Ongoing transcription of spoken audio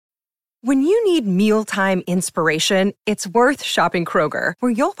When you need mealtime inspiration, it's worth shopping Kroger,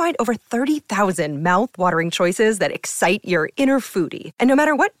 where you'll find over 30,000 mouth-watering choices that excite your inner foodie. And no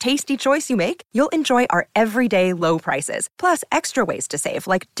matter what tasty choice you make, you'll enjoy our everyday low prices, plus extra ways to save,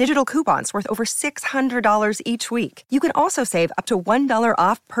 like digital coupons worth over $600 each week. You can also save up to $1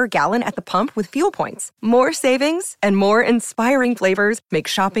 off per gallon at the pump with fuel points. More savings and more inspiring flavors make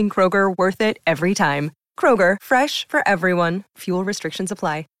shopping Kroger worth it every time. Kroger, fresh for everyone. Fuel restrictions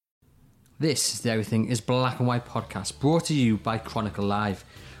apply. This is the Everything is Black and White podcast, brought to you by Chronicle Live,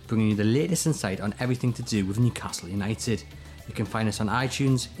 bringing you the latest insight on everything to do with Newcastle United. You can find us on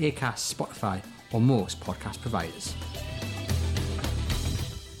iTunes, Acast, Spotify, or most podcast providers.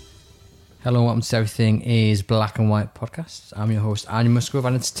 Hello and welcome to Everything is Black and White podcast. I'm your host, Andy Musgrove,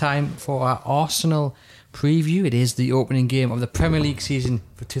 and it's time for our Arsenal preview. It is the opening game of the Premier League season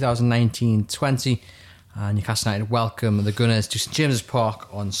for 2019-20. Newcastle United welcome the Gunners to St James's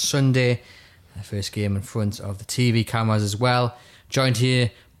Park on Sunday. Their first game in front of the TV cameras as well. Joined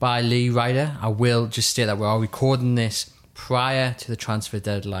here by Lee Ryder. I will just state that we are recording this prior to the transfer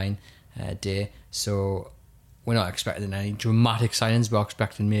deadline day, so we're not expecting any dramatic signings. We're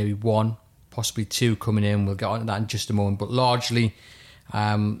expecting maybe one, possibly two coming in. We'll get on to that in just a moment, but largely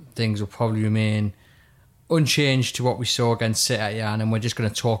things will probably remain unchanged to what we saw against City, and we're just going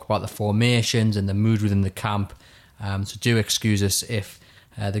to talk about the formations and the mood within the camp. So do excuse us if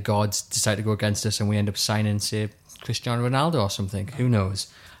the gods decide to go against us and we end up signing, say, Cristiano Ronaldo or something. Who knows?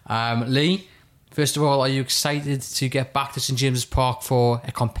 Lee, first of all, are you excited to get back to St James's Park for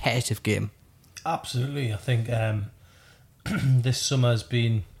a competitive game? Absolutely. I think this summer has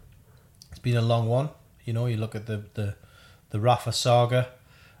been a long one. You know, you look at the Rafa saga.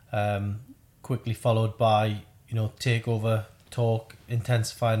 Quickly followed by, takeover talk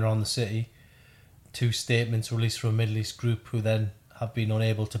intensifying around the city. Two statements released from a Middle East group who then have been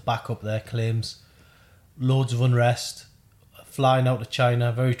unable to back up their claims. Loads of unrest, flying out to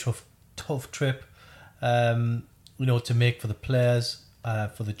China, very tough trip, to make for the players,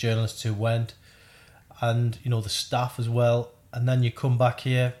 for the journalists who went, and, the staff as well. And then you come back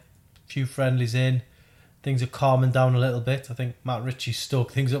here, a few friendlies in, things are calming down a little bit. I think Matt Ritchie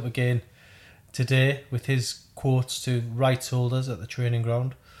stoked things up again today with his quotes to rights holders at the training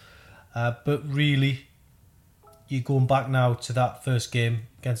ground. But really, you're going back now to that first game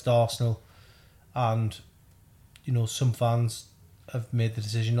against Arsenal, and some fans have made the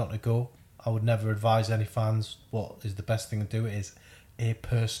decision not to go. I would never advise any fans what is the best thing to do. It is a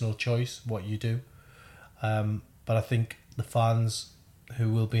personal choice what you do. But I think the fans who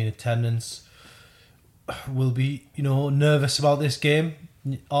will be in attendance will be nervous about this game.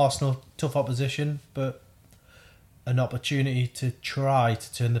 Arsenal, tough opposition, but an opportunity to try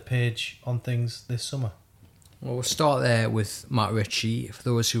to turn the page on things this summer. Well, we'll start there with Matt Ritchie. For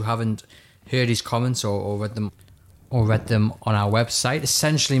those who haven't heard his comments or read them on our website,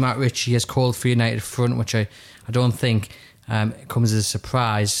 essentially Matt Ritchie has called for United front, which I don't think comes as a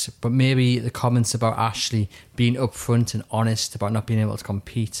surprise, but maybe the comments about Ashley being upfront and honest about not being able to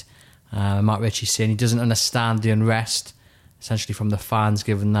compete. Matt Ritchie saying he doesn't understand the unrest, essentially from the fans,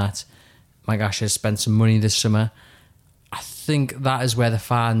 given that Mike Ashley has spent some money this summer. I think that is where the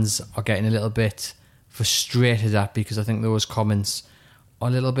fans are getting a little bit frustrated at, because I think those comments are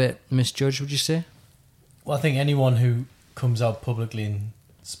a little bit misjudged, would you say? Well, I think anyone who comes out publicly and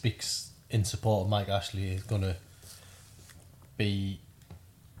speaks in support of Mike Ashley is going to be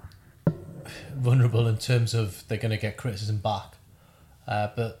vulnerable in terms of they're going to get criticism back.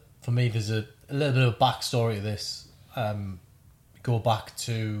 But for me, there's a little bit of a backstory to this. Go back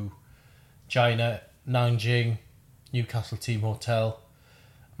to China, Nanjing, Newcastle Team Hotel.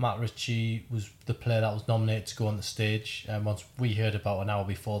 Matt Ritchie was the player that was nominated to go on the stage. And once we heard about an hour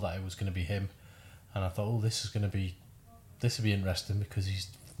before that it was going to be him, and I thought, this will be interesting because he's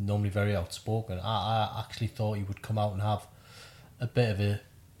normally very outspoken. I actually thought he would come out and have a bit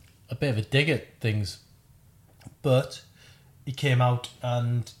of a dig at things, but he came out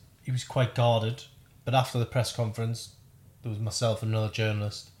and he was quite guarded. But after the press conference, there was myself and another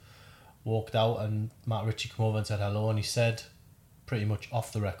journalist walked out, and Matt Ritchie came over and said hello, and he said pretty much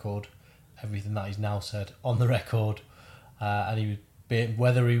off the record everything that he's now said on the record, and he would,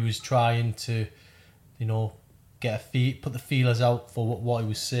 whether he was trying to put the feelers out for what he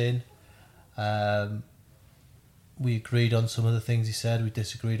was saying. We agreed on some of the things he said, we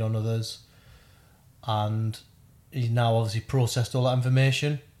disagreed on others, and he's now obviously processed all that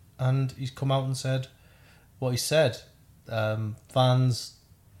information and he's come out and said what he said. Fans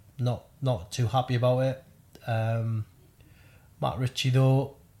not too happy about it. Matt Ritchie,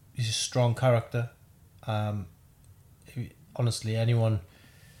 though, he's a strong character. Honestly, anyone,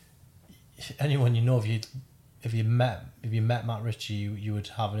 anyone you know, if you met Matt Ritchie, you would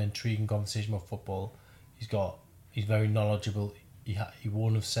have an intriguing conversation about football. He's very knowledgeable. He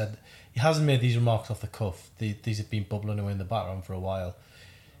won't have said, he hasn't made these remarks off the cuff. These have been bubbling away in the background for a while.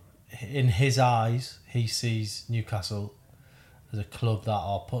 In his eyes, he sees Newcastle as a club that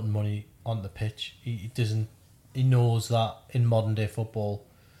are putting money on the pitch. He knows that in modern day football,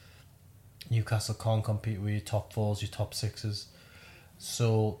 Newcastle can't compete with your top fours, your top sixes.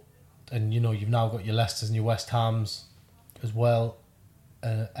 So, and you've now got your Leicesters and your West Hams as well,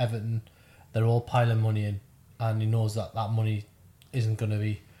 Everton. They're all piling money in, and he knows that money isn't going to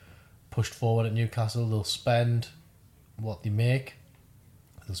be pushed forward at Newcastle. They'll spend what they make.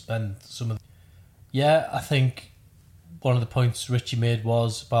 They'll spend some of. Yeah, I think one of the points Richie made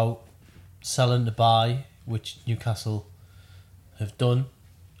was about selling to buy, which Newcastle have done.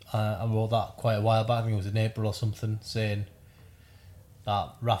 I wrote that quite a while back. I think it was in April or something, saying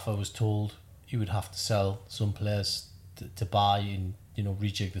that Rafa was told he would have to sell some players to buy and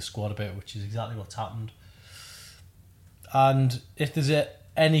rejig the squad a bit, which is exactly what's happened. And if there's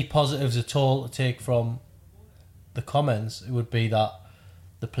any positives at all to take from the comments, it would be that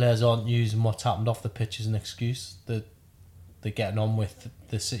the players aren't using what's happened off the pitch as an excuse. They're getting on with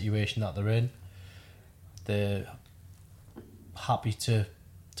the situation that they're in. They're happy to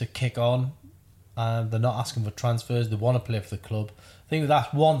kick on, and they're not asking for transfers. They want to play for the club. I think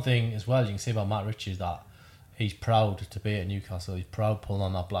that's one thing as well you can say about Matt Ritchie, is that he's proud to be at Newcastle. He's proud pulling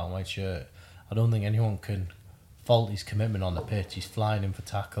on that black and white shirt. I don't think anyone can fault his commitment on the pitch. He's flying in for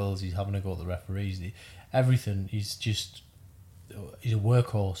tackles. He's having to go to the referees. Everything. He's a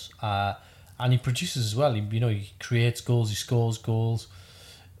workhorse, and he produces as well. He creates goals. He scores goals.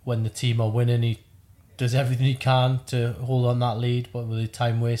 When the team are winning, he does everything he can to hold on that lead, but with his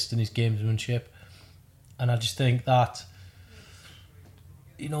time wasting, his gamesmanship. And I just think that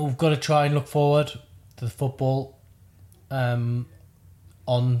we've got to try and look forward to the football on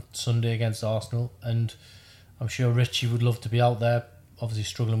Sunday against Arsenal, and I'm sure Richie would love to be out there, obviously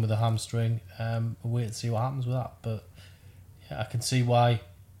struggling with a hamstring. We'll wait and see what happens with that. But yeah, I can see why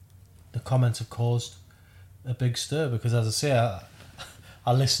the comments have caused a big stir, because as I say,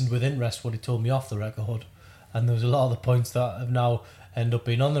 I listened with interest what he told me off the record, and there was a lot of the points that have now end up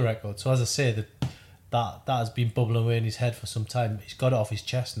being on the record. So as I say, that has been bubbling away in his head for some time. He's got it off his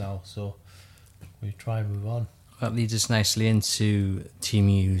chest now, so we try and move on. That leads us nicely into team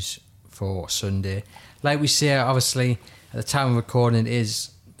news for Sunday. Like we say, obviously, at the time of recording, it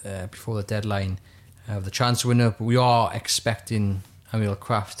is before the deadline of the transfer window, but we are expecting Emil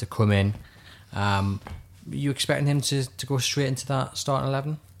Kraft to come in. Are you expecting him to go straight into that starting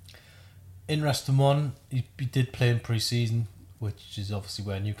 11? Interesting one. He did play in pre-season, which is obviously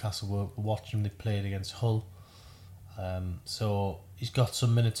where Newcastle were watching. They played against Hull. So he's got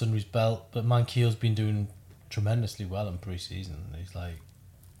some minutes under his belt, but Manquillo's been doing tremendously well in pre-season. He's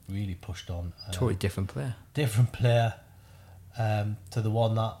really pushed on. Totally different player. Different player to the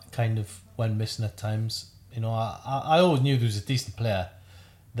one that kind of went missing at times. I always knew there was a decent player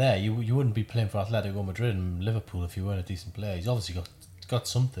there. You wouldn't be playing for Atletico Madrid and Liverpool if you weren't a decent player. He's obviously got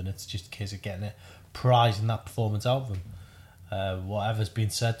something. It's just a case of getting it, prizing that performance out of him. Whatever's been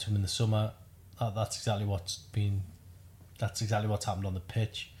said to him in the summer, that's exactly what's happened on the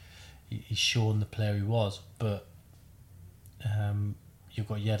pitch. He's shown the player he was, but you've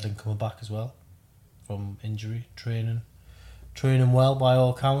got Yedlin coming back as well from injury, training well by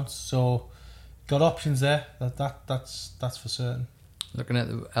all counts. So got options there. That's for certain. Looking at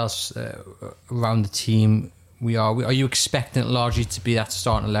else around the team, are you expecting it largely to be that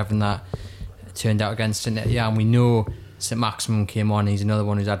starting 11 that turned out against St. Etienne? We know St. Maximin came on. He's another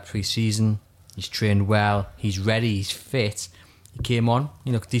one who's had pre-season. He's trained well. He's ready. He's fit. He came on.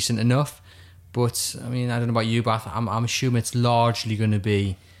 He looked decent enough. But I mean, I don't know about you, but I'm assuming it's largely going to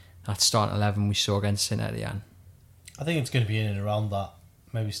be that starting 11 we saw against St. Etienne. I think it's going to be in and around that.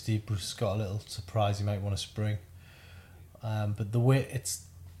 Maybe Steve Bruce has got a little surprise he might want to spring. But the way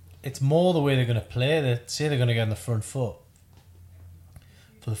it's more the way they're going to play. They say they're going to get on the front foot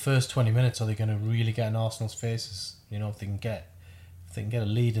for the first 20 minutes. Are they going to really get in Arsenal's faces? If they can get a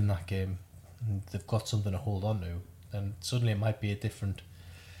lead in that game, and they've got something to hold on to, then suddenly it might be a different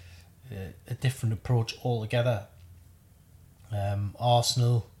approach altogether.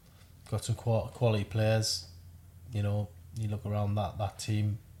 Arsenal got some quality players. You look around that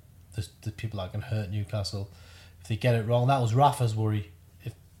team. There's people that can hurt Newcastle if they get it wrong. That was Rafa's worry.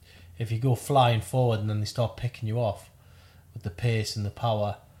 If you go flying forward and then they start picking you off with the pace and the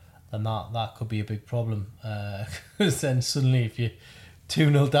power, then that could be a big problem. Because then suddenly if you're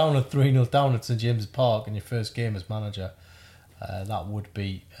 2-0 down or 3-0 down at St James's Park in your first game as manager, that would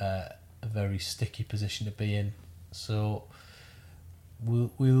be a very sticky position to be in. So we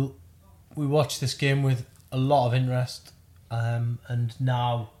watch this game with a lot of interest, and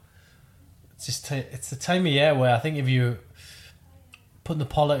now it's the time of year where I think if you putting the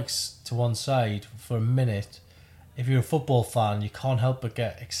politics to one side for a minute, if you're a football fan, you can't help but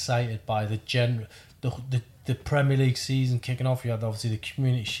get excited by the Premier League season kicking off. You had obviously the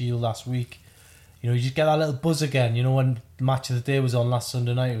Community Shield last week. You know, you just get that little buzz again. You know, when Match of the Day was on last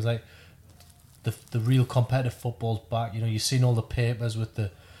Sunday night, it was like the real competitive football's back. You know, you've seen all the papers with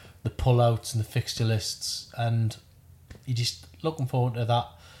the pullouts and the fixture lists, and you're just looking forward to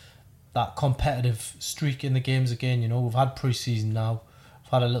that competitive streak in the games again. You know, we've had pre-season now,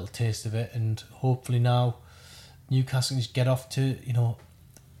 we've had a little taste of it, and hopefully now Newcastle can just get off to, you know,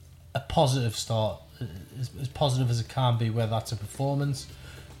 a positive start, as positive as it can be, whether that's a performance,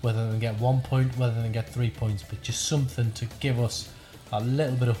 whether they get 1 point, whether they get 3 points, but just something to give us a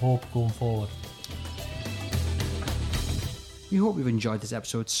little bit of hope going forward. We hope you've enjoyed this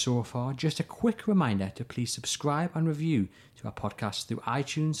episode so far. Just a quick reminder to please subscribe and review to our podcast through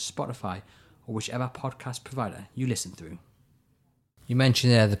iTunes, Spotify, or whichever podcast provider you listen through. You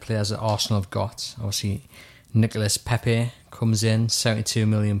mentioned there the players that Arsenal have got. Obviously, Nicolas Pepe comes in, £72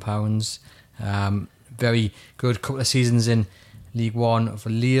 million. Very good couple of seasons in League One for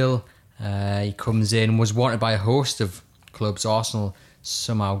Lille. He comes in, was wanted by a host of clubs. Arsenal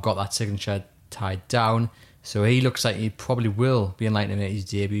somehow got that signature tied down. So he looks like he probably will be in line to make his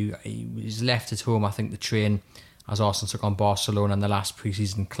debut. He was left at home, I think, to train as Arsenal took on Barcelona in the last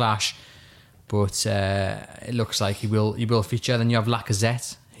pre-season clash. But it looks like he will feature. Then you have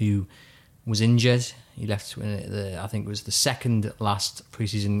Lacazette, who was injured. He left, I think it was the second last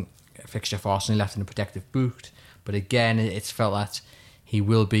pre-season fixture for Arsenal. He left in a protective boot. But again, it's felt that he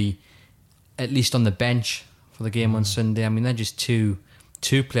will be at least on the bench for the game on Sunday. I mean, they're just two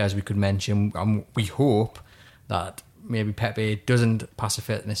players we could mention. We hope that maybe Pepe doesn't pass a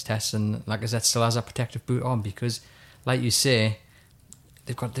fitness test, and Lacazette still has a protective boot on, because, like you say,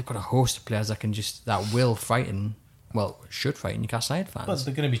 they've got a host of players that will frighten, well, should frighten Newcastle United fans. But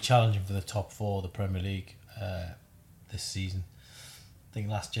they're going to be challenging for the top four of the Premier League this season. I think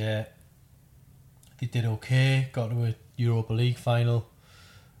last year they did okay, got to a Europa League final.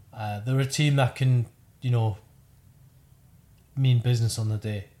 They're a team that can, you know, mean business on the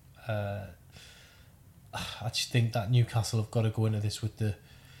day. I just think that Newcastle have got to go into this with the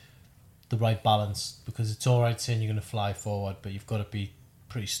right balance, because it's all right saying you're going to fly forward, but you've got to be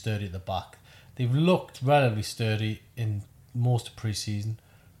pretty sturdy at the back. They've looked relatively sturdy in most of pre-season.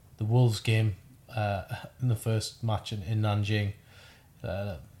 The Wolves game in the first match in Nanjing,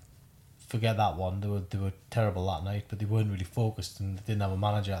 forget that one. They were terrible that night, but they weren't really focused and they didn't have a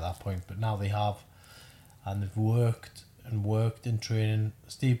manager at that point. But now they have, and they've worked in training.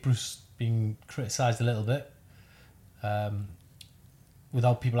 Steve Bruce being criticised a little bit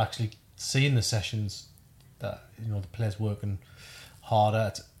without people actually seeing the sessions, that, you know, the players working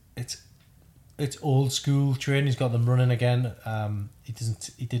harder. It's old school training. He's got them running again.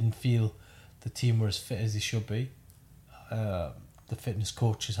 He didn't feel the team were as fit as they should be. The fitness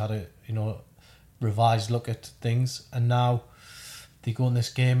coach has had a, you know, revised look at things, and now they go in this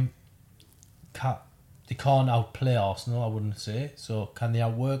game. They can't outplay Arsenal, I wouldn't say. So can they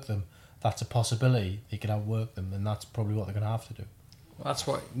outwork them? That's a possibility. They can outwork them, and that's probably what they're going to have to do. Well, that's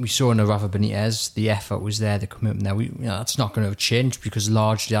what we saw in Rafa Benitez. The effort was there, the commitment there. That's not going to change, because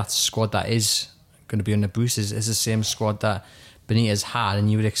largely that squad that is going to be under Bruce is the same squad that Benitez had,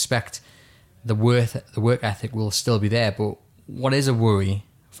 and you would expect the work ethic will still be there. But what is a worry,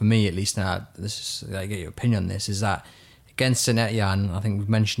 for me at least, and I get your opinion on this, is that against St Etienne, I think we've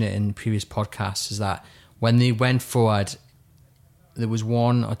mentioned it in previous podcasts, is that when they went forward, there was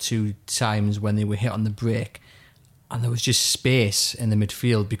one or two times when they were hit on the break and there was just space in the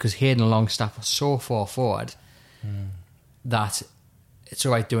midfield, because Hayden and Longstaff are so far forward that it's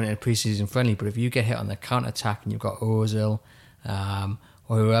all right doing it in a pre-season friendly, but if you get hit on the counter-attack and you've got Ozil or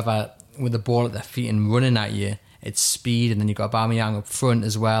whoever with the ball at their feet and running at you, it's speed, and then you've got Aubameyang up front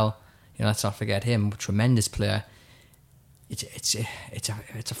as well. You know, let's not forget him, a tremendous player. It's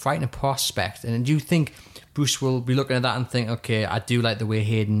a frightening prospect. And do you think Bruce will be looking at that and think, okay, I do like the way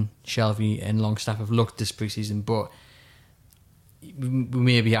Hayden, Shelvey and Longstaff have looked this pre-season, but we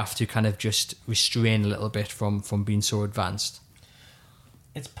maybe have to kind of just restrain a little bit from being so advanced?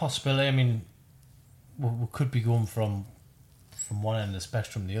 It's a possibility. I mean, we could be going from one end of the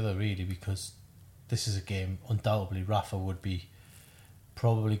spectrum to the other, really, because this is a game undoubtedly Rafa would be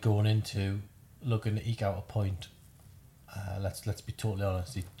probably going into looking to eke out a point. Let's be totally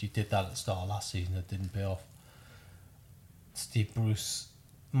honest. He did that at the start of last season. It didn't pay off. Steve Bruce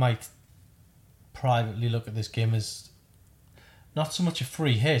might privately look at this game as not so much a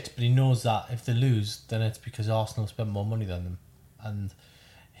free hit, but he knows that if they lose, then it's because Arsenal spent more money than them. And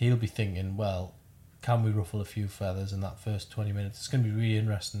he'll be thinking, well, can we ruffle a few feathers in that first 20 minutes? It's going to be really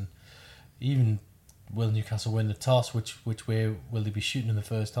interesting. Even will Newcastle win the toss? Which way will they be shooting in the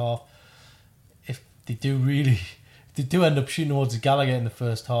first half? If they do end up shooting towards Gallagher in the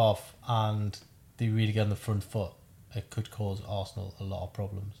first half and they really get on the front foot, it could cause Arsenal a lot of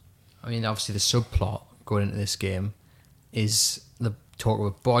problems. I mean, obviously the subplot going into this game is the talk of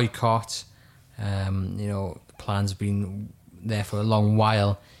a boycott. The plans have been there for a long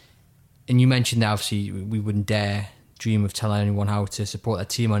while. And you mentioned that obviously we wouldn't dare dream of telling anyone how to support their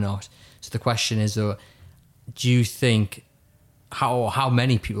team or not. So the question is, though, do you think how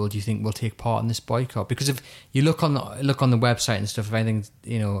many people do you think will take part in this boycott? Because if you look on the website and stuff, if anything,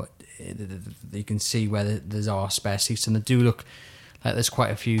 you can see where there's are spare seats, and they do look like there's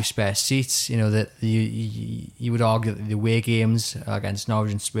quite a few spare seats. That you would argue that the away games against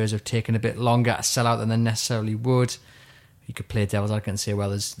Norwich and Spurs have taken a bit longer to sell out than they necessarily would. You could play devil's advocate and say, well,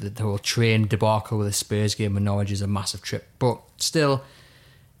 there's the whole train debacle with the Spurs game and Norwich is a massive trip. But still,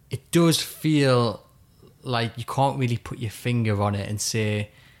 it does feel like you can't really put your finger on it and say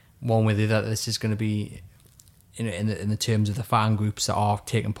one way or the other that this is going to be in the terms of the fan groups that are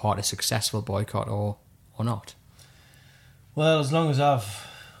taking part in a successful boycott or not. Well, as long as I've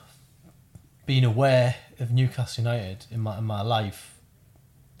been aware of Newcastle United in my life,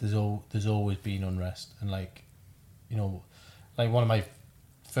 there's always been unrest. And like one of my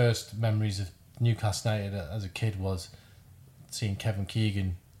first memories of Newcastle United as a kid was seeing Kevin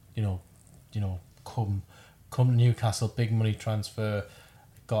Keegan, come to Newcastle, big money transfer,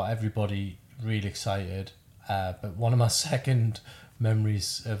 got everybody really excited. But one of my second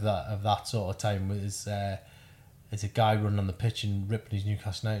memories of that sort of time was a guy running on the pitch and ripping his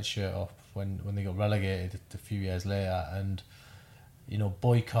Newcastle United shirt off when they got relegated a few years later. And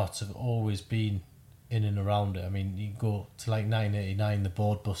boycotts have always been in and around it. I mean, you go to like 1989, the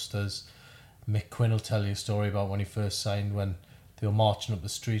Board Busters. Mick Quinn will tell you a story about when he first signed, when they were marching up the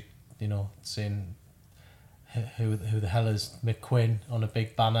street, saying who the hell is Mick Quinn on a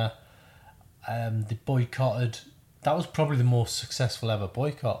big banner. They boycotted. That was probably the most successful ever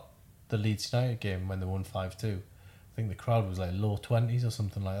boycott, the Leeds United game when they won 5-2. I think the crowd was like low 20s or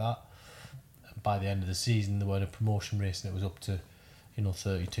something like that. And by the end of the season, they were in a promotion race and it was up to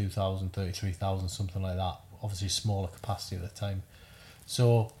 32,000, 33,000, something like that. Obviously smaller capacity at the time.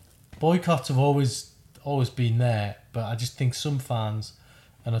 So boycotts have always been there, but I just think some fans,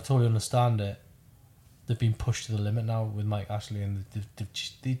 and I totally understand it, they've been pushed to the limit now with Mike Ashley, and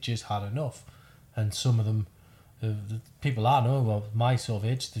they've just had enough. And some of them, the people I know, well, my sort of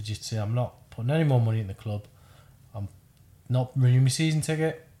age, they just say, I'm not putting any more money in the club, I'm not renewing my season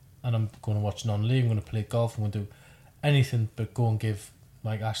ticket, and I'm going to watch non-league, I'm going to play golf, I'm going to do anything but go and give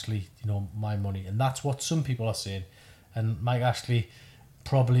Mike Ashley, my money. And that's what some people are saying. And Mike Ashley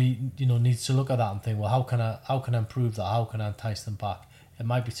probably, needs to look at that and think, well, how can I improve that? How can I entice them back? It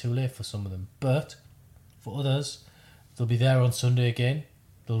might be too late for some of them, but for others, they'll be there on Sunday again.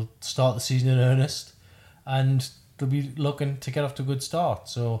 They'll start the season in earnest, and they'll be looking to get off to a good start.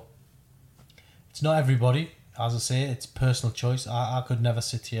 So it's not everybody, as I say, it's personal choice. I could never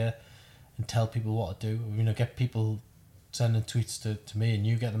sit here and tell people what to do. Get people sending tweets to me, and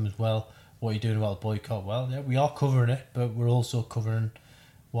you get them as well. What are you doing about the boycott? Well, yeah, we are covering it, but we're also covering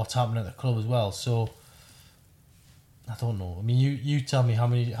what's happening at the club as well. So I don't know. I mean, you tell me how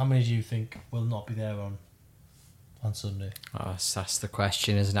many do you think will not be there on Sunday? Oh, that's the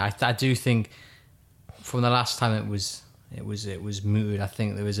question, isn't it? I do think from the last time it was mooted, I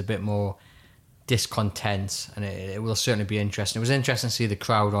think there was a bit more discontent, and it will certainly be interesting. It was interesting to see the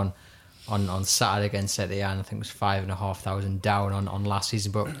crowd on Saturday against Etihad. I think it was 5,500 down on last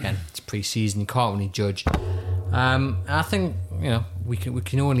season, but again, it's pre-season, you can't really judge. I think we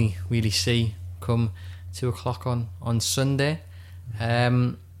can only really see come 2:00 on Sunday.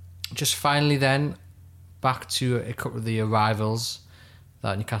 Just finally, then back to a couple of the arrivals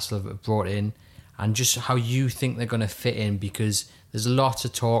that Newcastle have brought in, and just how you think they're going to fit in, because there's lots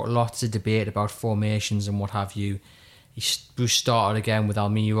of talk, lots of debate about formations and what have you. Bruce started again with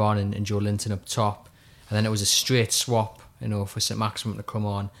Almiron and Joe Linton up top, and then it was a straight swap, for St Maximin to come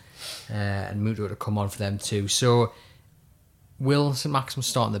on and Muto to come on for them too. So will St Maximin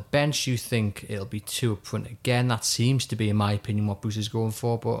start on the bench? Do you think it'll be two up front again? That seems to be, in my opinion, what Bruce is going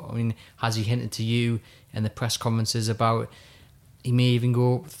for. But I mean, has he hinted to you in the press conferences about he may even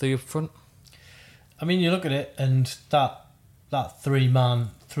go three up front? I mean, you look at it, and that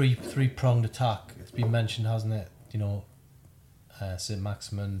three-pronged attack, it's been mentioned, hasn't it? St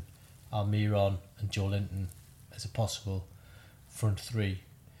Maximin, Almiron and Joe Linton as a possible front three.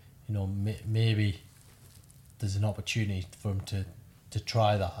 You know, maybe there's an opportunity for him to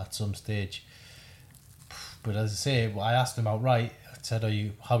try that at some stage. But as I say, I asked him outright. I said, how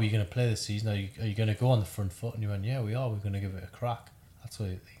are you going to play this season? Are you going to go on the front foot? And he went, yeah, we are. We're going to give it a crack. That's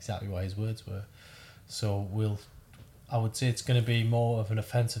exactly what his words were. So I would say it's going to be more of an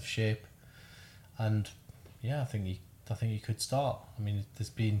offensive shape. And yeah, I think he could start. I mean,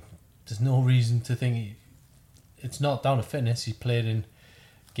 there's no reason to think it's not down to fitness. He played in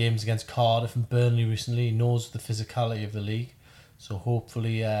games against Cardiff and Burnley recently. He knows the physicality of the league. So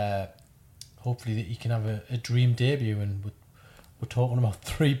hopefully that he can have a dream debut, and we're talking about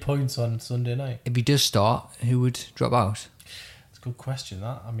 3 points on Sunday night. If he does start, who would drop out? It's a good question,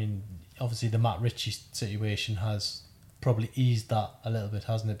 that. I mean, obviously the Matt Ritchie situation has probably eased that a little bit,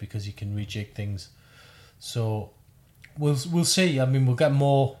 hasn't it? Because he can rejig things. So we'll see. I mean, we'll get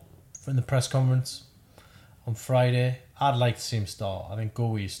more from the press conference on Friday. I'd like to see him start. I think go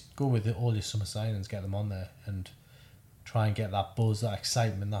with all your summer signings, get them on there, and try and get that buzz, that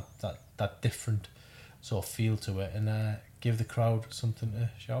excitement, that different sort of feel to it, and give the crowd something to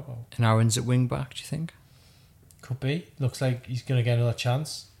shout about. And Aaron's at wing back, do you think? Could be. Looks like he's going to get another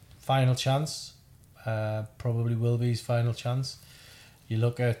chance. Final chance. Probably will be his final chance. You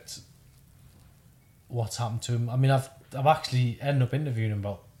look at what's happened to him. I mean, I've actually ended up interviewing him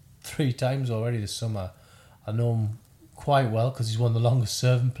about 3 times already this summer. I know him quite well because he's one of the longest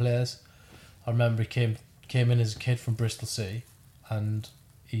serving players. I remember he came in as a kid from Bristol City, and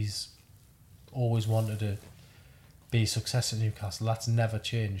he's always wanted to be a success at Newcastle. That's never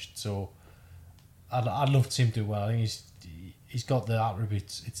changed. So I'd love to see him do well. I think he's got the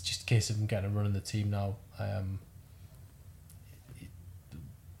attributes. It's just a case of him getting a run in the team now.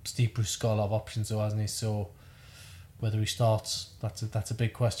 Steve Bruce got a lot of options though, hasn't he? So whether he starts, that's a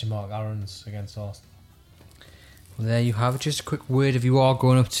big question mark. Aaron's against Arsenal. Well, there you have it. Just a quick word: if you are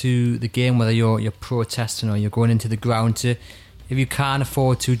going up to the game, whether you're protesting or you're going into the ground, to, if you can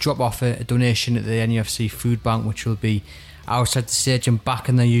afford to, drop off a donation at the NUFC food bank, which will be outside the stage and back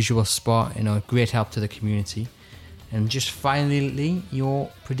in their usual spot. You know, great help to the community. And just finally, Lee, your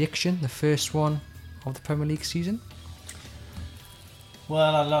prediction, the first one of the Premier League season?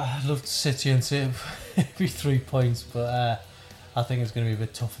 Well, I'd love to sit here and say it'd be 3 points, but I think it's going to be a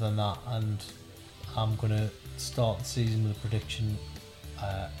bit tougher than that, and I'm going to start the season with a prediction.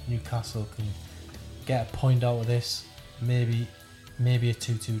 Newcastle can get a point out of this, maybe a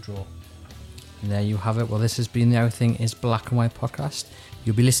 2-2 draw. And there you have it. Well, this has been the Everything is Black and White podcast.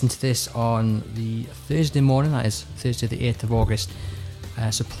 You'll be listening to this on the Thursday morning, that is Thursday the 8th of August.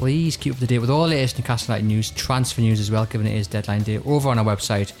 So please keep up to date with all the latest Newcastle United news, transfer news as well, given it is deadline day, over on our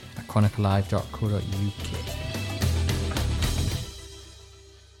website at chroniclelive.co.uk.